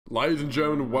Ladies and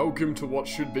gentlemen, welcome to what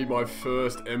should be my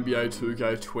first NBA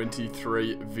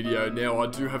 2K23 video. Now, I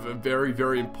do have a very,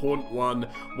 very important one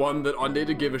that I need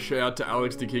to give a shout out to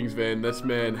Alex the Kingsman. This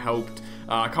man helped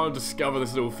kind of discover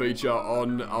this little feature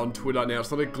on Twitter. Now,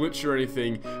 it's not a glitch or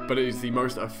anything, but it is the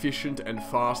most efficient and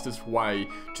fastest way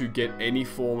to get any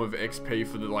form of XP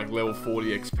for the level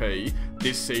 40 XP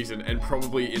this season and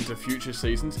probably into future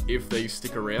seasons if these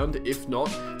stick around. If not,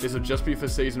 this will just be for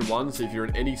season 1, so if you're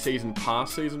in any season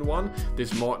past season 1,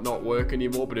 this might not work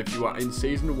anymore, but if you are in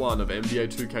season 1 of NBA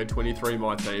 2K23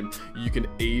 MyTeam, you can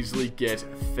easily get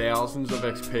thousands of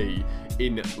XP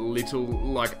in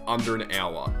under an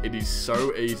hour. It is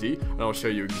so easy, and I'll show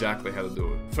you exactly how to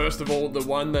do it. First of all, the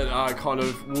one that kind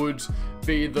of would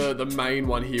be the main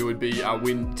one here would be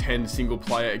win 10 single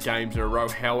player games in a row.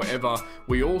 However,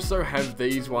 we also have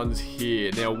these ones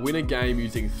here. Now, win a game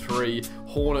using 3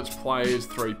 Hornets players,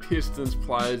 3 Pistons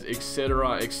players,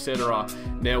 etc, etc.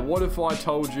 Now, what if I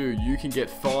told you you can get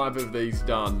 5 of these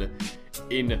done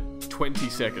in 20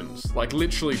 seconds? Like,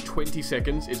 literally 20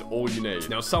 seconds is all you need.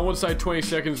 Now, some would say 20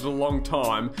 seconds is a long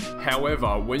time.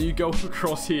 However, when you go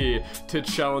across here to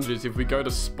challenges, if we go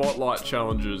to spotlight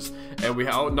challenges and we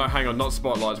oh no, hang on, not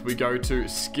spotlights, we go to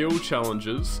skill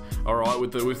challenges, all right,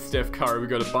 with Steph Curry, we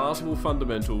go to basketball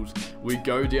fundamentals, we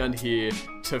go down here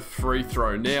to free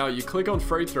throw. Now, you click on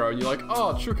free throw and you're like,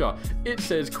 oh, chuka, it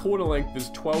says quarter length is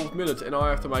 12 minutes and I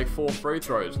have to make 4 free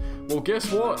throws. Well,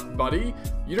 guess what, buddy?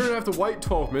 You don't have to wait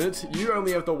 12 minutes, you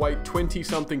only have to wait 20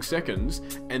 something seconds,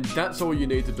 and that's all you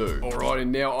need to do. Alright,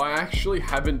 and now I actually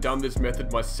haven't done this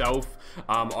method myself.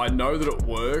 I know that it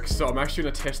works, so I'm actually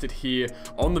going to test it here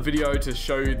on the video to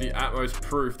show you the utmost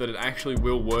proof that it actually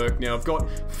will work. Now, I've got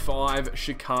 5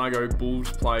 Chicago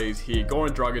Bulls players here: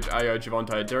 Goran Dragic, Ayo,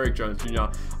 Javonte, Derrick Jones Jr.,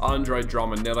 Andre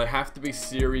Drummond. Now, they have to be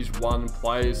Series 1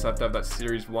 players, so they have to have that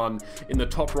Series 1 in the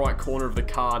top right corner of the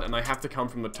card, and they have to come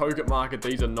from the token market.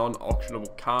 These are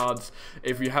non-auctionable cards.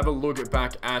 If you have a look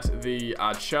back at the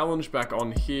challenge back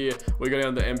on here, we go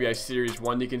down to NBA Series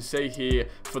 1. You can see here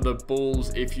for the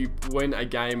Bulls, if you win a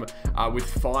game with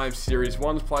 5 Series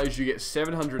 1 players, you get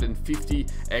 750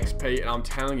 XP, and I'm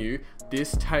telling you,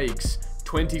 this takes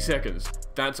 20 seconds.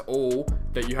 That's all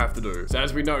that you have to do. So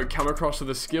as we know, come across to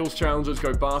the skills challenges,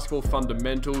 go basketball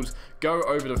fundamentals, go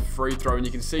over to free throw, and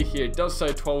you can see here it does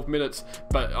say 12 minutes,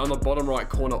 but on the bottom right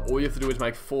corner, all you have to do is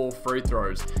make 4 free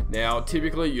throws. Now,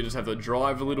 typically you just have to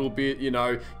drive a little bit, you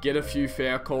know, get a few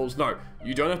foul calls. No,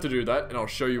 you don't have to do that, and I'll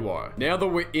show you why. Now that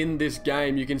we're in this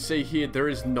game, you can see here there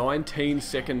is 19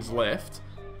 seconds left,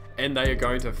 and they are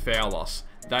going to foul us.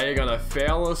 They are going to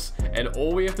foul us, and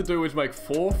all we have to do is make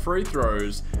 4 free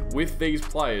throws with these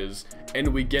players, and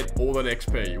we get all that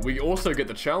XP. We also get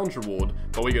the challenge reward,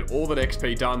 but we get all that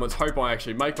XP done. Let's hope I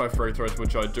actually make my free throws,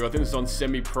 which I do. I think this is on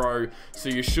semi-pro, so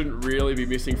you shouldn't really be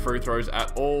missing free throws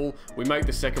at all. We make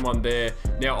the second one there.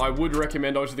 Now, I would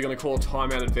recommend, obviously, they're going to call a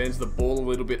timeout, advance the ball a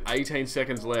little bit, 18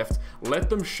 seconds left. Let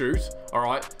them shoot, all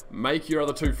right? Make your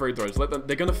other 2 free throws. Let them.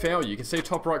 They're going to foul you. You can see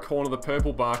top right corner, the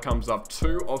purple bar comes up.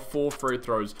 2 of 4 free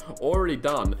throws already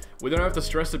done. We don't have to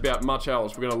stress about much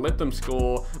else. We're going to let them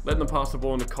score, let them pass the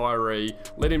ball into Kyrie,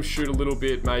 let him shoot a little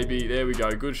bit, maybe. There we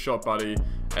go. Good shot, buddy.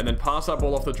 And then pass that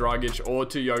ball off to Dragic or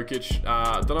to Jokic.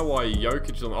 Don't know why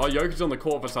Jokic is on. Oh, Jokic is on the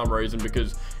court for some reason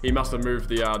because he must have moved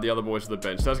the other boys to the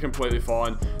bench. That's completely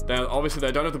fine. Now, obviously,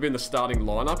 they don't have to be in the starting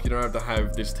lineup. You don't have to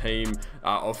have this team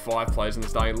of 5 players in the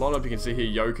starting lineup. You can see here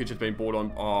Jokic has been brought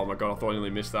on. Oh my god, I thought I nearly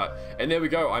missed that. And there we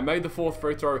go. I made the 4th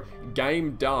free throw.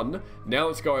 Game done. Now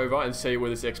let's go over and see where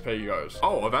this XP goes.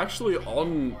 Oh, I've actually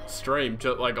on stream,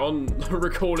 just on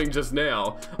recording just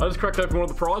now, I just cracked open one of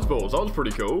the prize balls. That was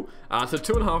pretty cool. So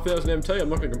 2,500 MT. I'm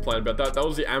not going to complain about that. That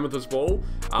was the amethyst ball.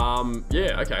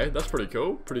 Yeah, okay, that's pretty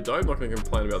cool. Pretty dope. Not going to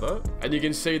complain about that. And you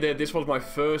can see there, this was my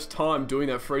first time doing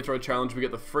that free throw challenge. We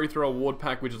get the free throw award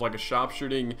pack, which is like a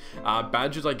sharpshooting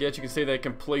badges, I guess. You can see they're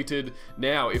completed.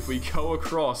 Now, if we go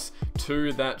across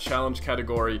to that challenge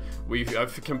category, we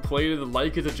have completed the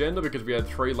Lakers agenda because we had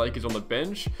 3 Lakers on the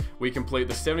bench. We complete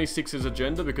the 76ers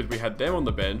agenda because we had them on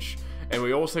the bench. And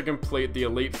we also complete the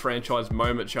Elite Franchise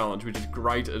Moment Challenge, which is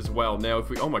great as well. Now, if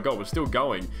we... Oh my god, we're still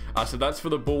going. So that's for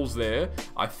the Bulls there.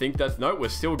 I think that's... No, we're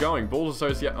still going. Bulls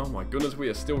Associate... Oh my goodness, we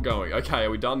are still going. Okay, are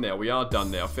we done now? We are done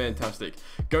now. Fantastic.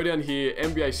 Go down here,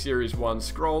 NBA Series 1.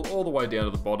 Scroll all the way down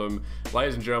to the bottom.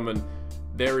 Ladies and gentlemen,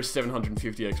 there is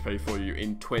 750 XP for you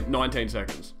in 19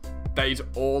 seconds. That is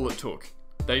all it took.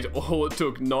 That is all it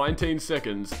took, 19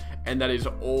 seconds, and that is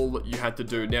all you had to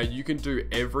do. Now, you can do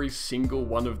every single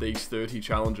one of these 30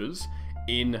 challenges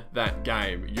in that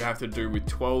game. You have to do with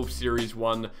 12 Series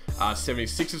 1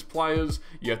 76ers players.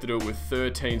 You have to do it with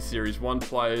 13 Series 1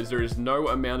 players. There is no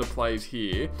amount of players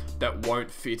here that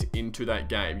won't fit into that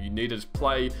game. You need to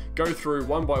go through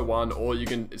one by one, or you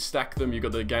can stack them. You've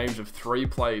got the games of 3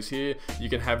 players here. You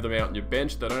can have them out on your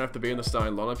bench. They don't have to be in the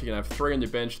starting lineup. You can have 3 on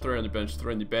your bench, 3 on your bench,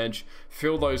 3 on your bench.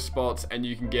 Fill those spots, and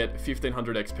you can get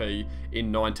 1500 XP in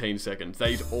 19 seconds. That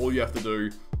is all you have to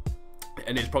do.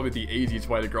 And it's probably the easiest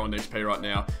way to grind XP right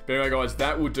now. But anyway, guys,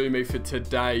 that will do me for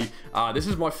today. This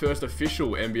is my first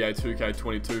official NBA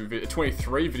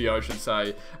 2K23 video, I should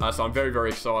say. So I'm very, very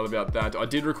excited about that. I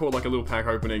did record like a little pack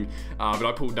opening, but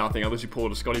I pulled nothing. I literally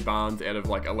pulled a Scottie Barnes out of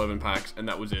like 11 packs, and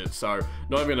that was it. So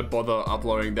not even going to bother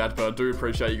uploading that, but I do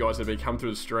appreciate you guys that have been coming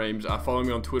through the streams. Follow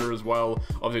me on Twitter as well.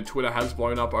 Obviously, Twitter has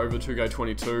blown up over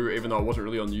 2K22, even though I wasn't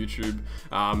really on YouTube.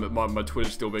 My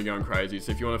Twitter's still been going crazy.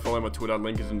 So if you want to follow my Twitter,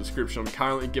 link is in the description. I'm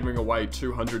currently giving away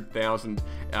 200,000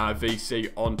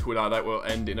 VC on Twitter. That will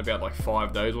end in about like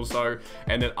 5 days or so,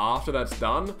 and then after that's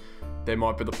done, there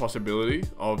might be the possibility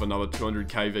of another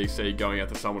 200k VC going out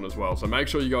to someone as well. So make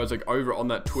sure you guys are over on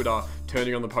that Twitter,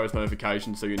 turning on the post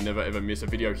notifications so you never ever miss a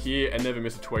video here and never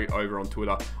miss a tweet over on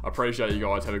Twitter. I appreciate you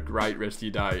guys. Have a great rest of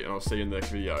your day, and I'll see you in the next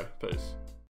video. Peace.